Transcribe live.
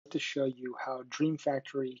to show you how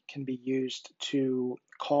DreamFactory can be used to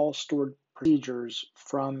call stored procedures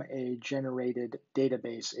from a generated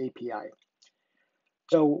database API.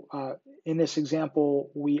 So in this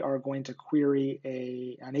example, we are going to query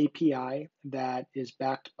an API that is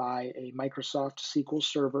backed by a Microsoft SQL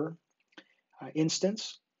Server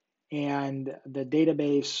instance. And the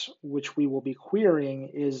database which we will be querying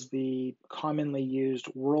is the commonly used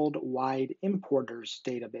worldwide importers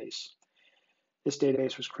database. This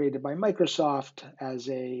database was created by Microsoft as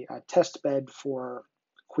a test bed for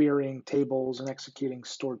querying tables and executing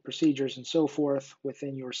stored procedures and so forth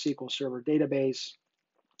within your SQL Server database.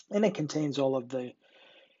 And it contains all of the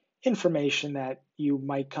information that you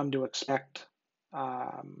might come to expect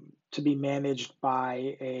to be managed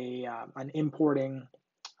by an importing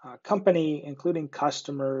company, including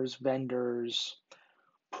customers, vendors,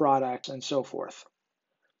 products, and so forth.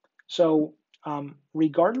 So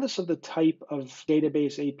regardless of the type of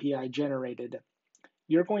database API generated,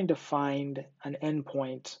 you're going to find an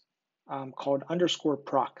endpoint called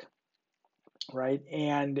 _proc, right?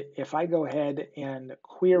 And if I go ahead and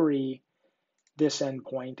query this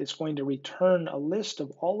endpoint, it's going to return a list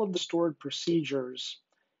of all of the stored procedures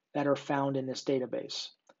that are found in this database.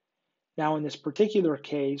 Now, in this particular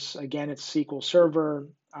case, again, it's SQL Server.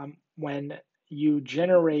 When you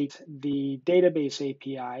generate the database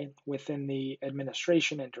API within the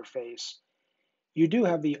administration interface, you do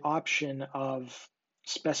have the option of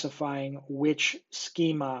specifying which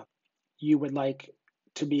schema you would like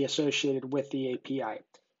to be associated with the API.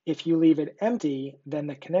 If you leave it empty, then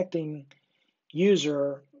the connecting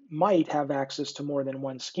user might have access to more than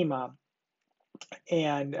one schema.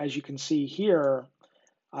 And as you can see here,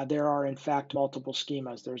 there are in fact multiple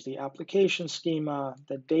schemas. There's the application schema,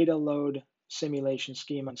 the data load simulation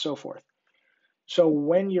schema, and so forth. So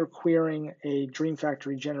when you're querying a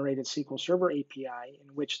DreamFactory generated SQL Server API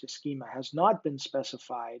in which the schema has not been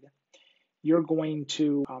specified, you're going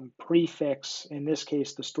to prefix, in this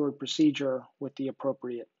case, the stored procedure with the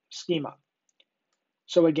appropriate schema.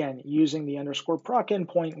 So again, using the _proc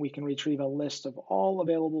endpoint, we can retrieve a list of all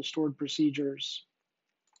available stored procedures.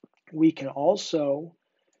 We can also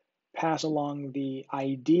pass along the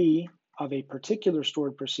ID of a particular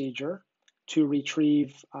stored procedure to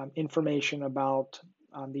retrieve information about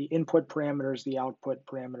the input parameters, the output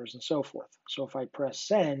parameters, and so forth. So if I press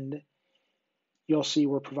send, you'll see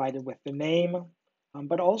we're provided with the name,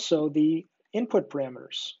 but also the input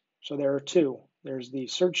parameters. So there are two. There's the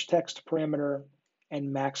search text parameter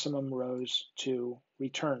and maximum rows to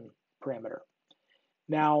return parameter.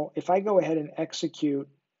 Now, if I go ahead and execute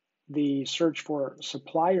the search for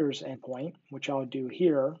suppliers endpoint, which I'll do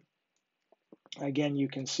here, again, you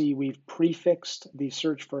can see we've prefixed the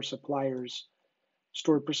search for suppliers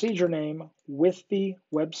stored procedure name with the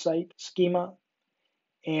website schema.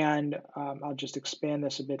 And I'll just expand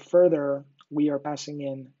this a bit further. We are passing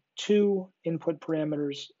in two input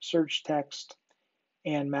parameters, search text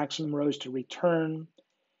and maximum rows to return.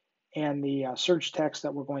 And the search text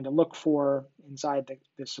that we're going to look for inside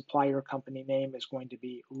the supplier company name is going to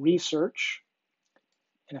be research.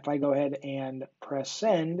 And if I go ahead and press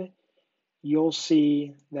send, you'll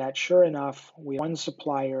see that sure enough, we have one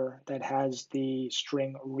supplier that has the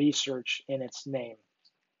string research in its name.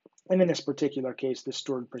 And in this particular case, the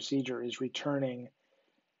stored procedure is returning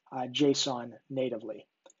JSON natively.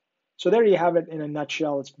 So there you have it in a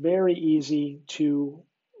nutshell. It's very easy to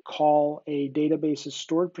call a database's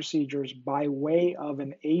stored procedures by way of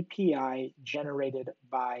an API generated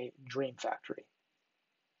by DreamFactory.